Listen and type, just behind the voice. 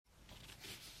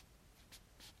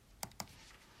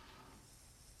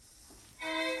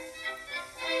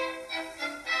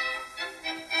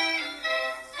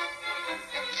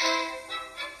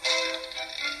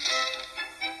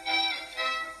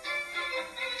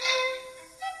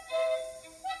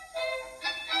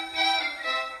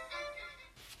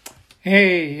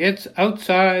Hey, it's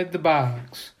outside the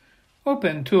box,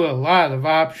 open to a lot of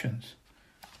options.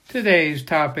 Today's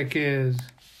topic is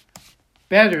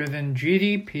better than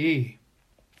GDP.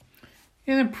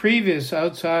 In a previous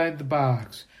Outside the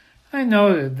Box, I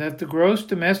noted that the gross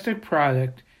domestic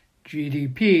product,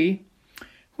 GDP,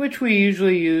 which we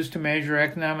usually use to measure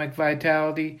economic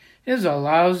vitality, is a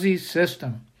lousy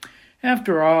system.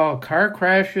 After all, car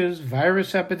crashes,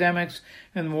 virus epidemics,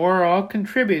 and war all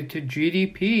contribute to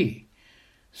GDP.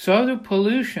 So do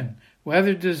pollution,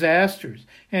 weather disasters,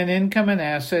 and income and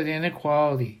asset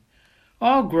inequality.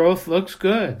 All growth looks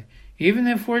good, even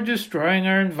if we're destroying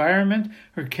our environment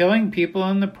or killing people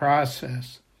in the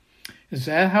process. Is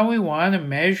that how we want to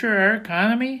measure our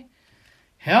economy?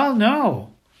 Hell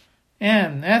no!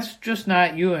 And that's just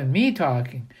not you and me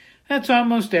talking. That's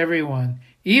almost everyone,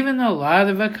 even a lot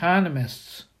of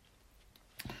economists.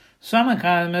 Some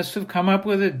economists have come up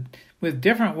with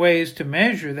different ways to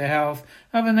measure the health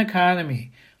of an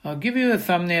economy. I'll give you a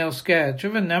thumbnail sketch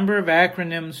of a number of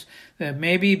acronyms that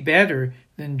may be better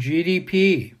than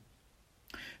GDP.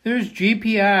 There's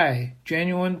GPI,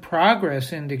 Genuine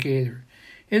Progress Indicator.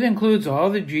 It includes all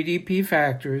the GDP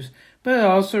factors, but it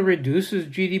also reduces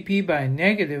GDP by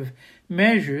negative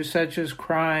measures such as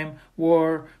crime,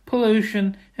 war,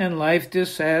 pollution, and life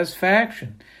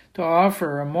dissatisfaction to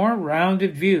offer a more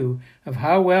rounded view of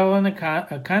how well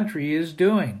a country is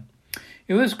doing.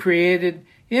 It was created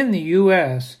in the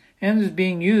U.S. and is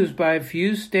being used by a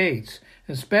few states,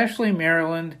 especially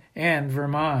Maryland and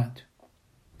Vermont.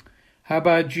 How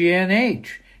about GNH,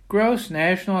 Gross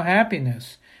National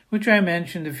Happiness, which I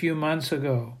mentioned a few months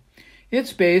ago?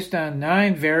 It's based on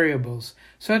 9 variables,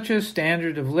 such as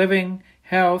standard of living,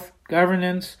 health,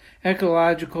 governance,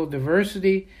 ecological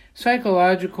diversity,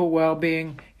 psychological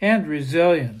well-being, and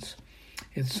resilience.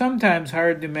 It's sometimes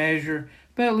hard to measure,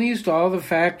 but at least all the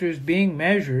factors being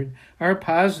measured are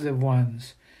positive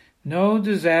ones. No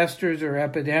disasters or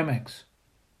epidemics.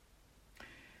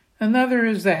 Another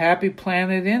is the Happy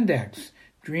Planet Index,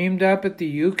 dreamed up at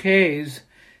the UK's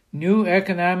New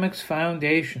Economics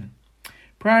Foundation.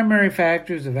 Primary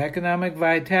factors of economic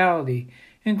vitality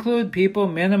include people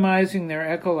minimizing their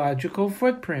ecological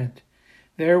footprint,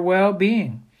 their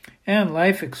well-being, and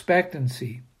life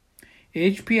expectancy.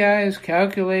 HPI is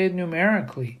calculated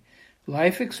numerically.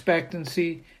 Life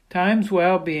expectancy times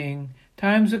well-being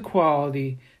times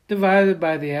equality divided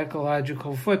by the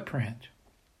ecological footprint.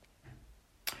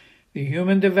 The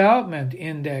Human Development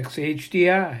Index,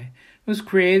 HDI, was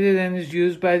created and is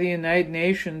used by the United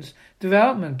Nations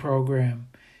Development Program.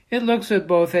 It looks at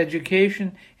both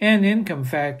education and income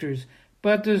factors,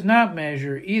 but does not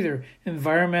measure either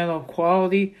environmental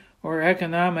quality or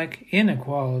economic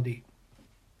inequality.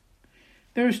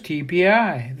 There's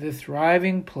TPI, the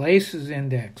Thriving Places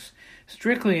Index,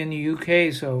 strictly in the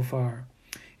UK so far.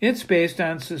 It's based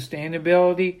on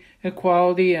sustainability,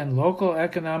 equality, and local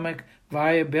economic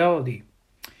viability.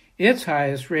 Its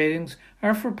highest ratings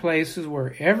are for places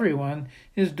where everyone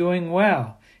is doing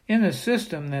well in a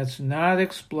system that's not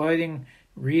exploiting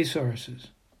resources.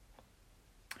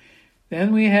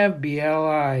 Then we have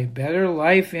BLI, Better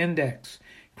Life Index,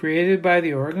 created by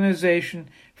the Organization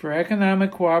for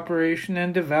Economic Cooperation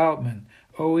and Development,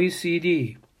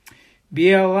 OECD.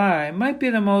 BLI might be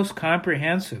the most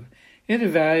comprehensive. It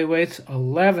evaluates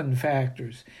 11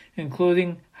 factors,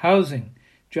 including housing,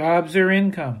 jobs or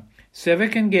income,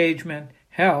 civic engagement,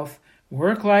 health,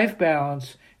 work-life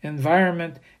balance,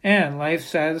 environment, and life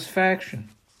satisfaction.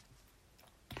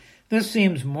 This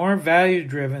seems more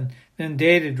value-driven than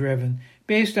data-driven,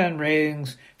 based on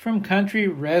ratings from country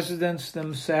residents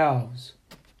themselves.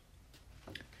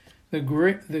 The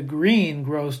Green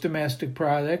Gross Domestic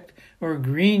Product, or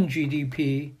Green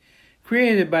GDP,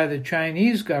 created by the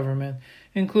Chinese government,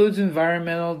 includes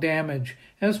environmental damage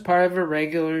as part of a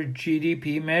regular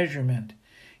GDP measurement.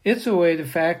 It's a way to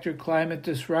factor climate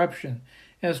disruption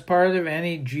as part of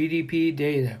any GDP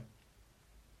data.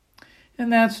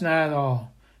 And that's not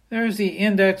all. There's the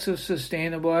Index of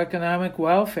Sustainable Economic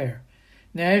Welfare,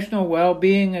 National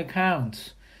Well-Being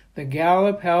Accounts, the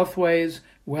Gallup Healthways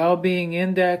Well-Being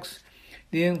Index,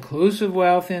 the Inclusive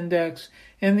Wealth Index,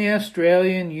 and the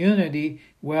Australian Unity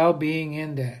Well-Being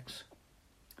Index.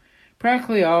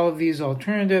 Practically all of these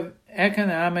alternative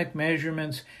economic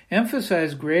measurements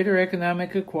emphasize greater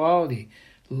economic equality,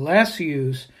 less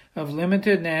use of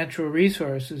limited natural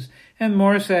resources, and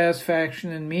more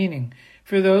satisfaction and meaning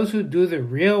for those who do the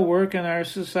real work in our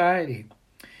society.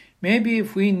 Maybe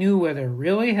if we knew what a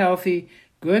really healthy,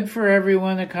 good for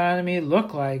everyone economy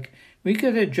looked like, we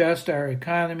could adjust our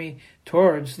economy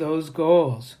towards those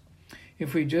goals.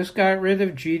 If we just got rid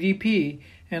of GDP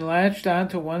and latched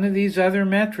onto one of these other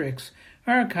metrics,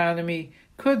 our economy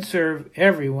could serve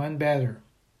everyone better.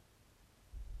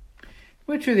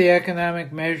 Which of the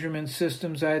economic measurement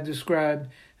systems I described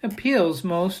appeals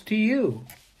most to you?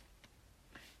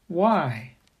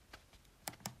 Why?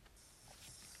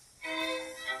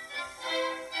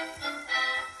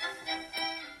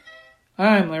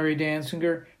 I'm Larry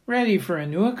Dansinger, ready for a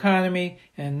new economy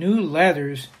and new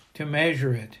letters to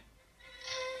measure it.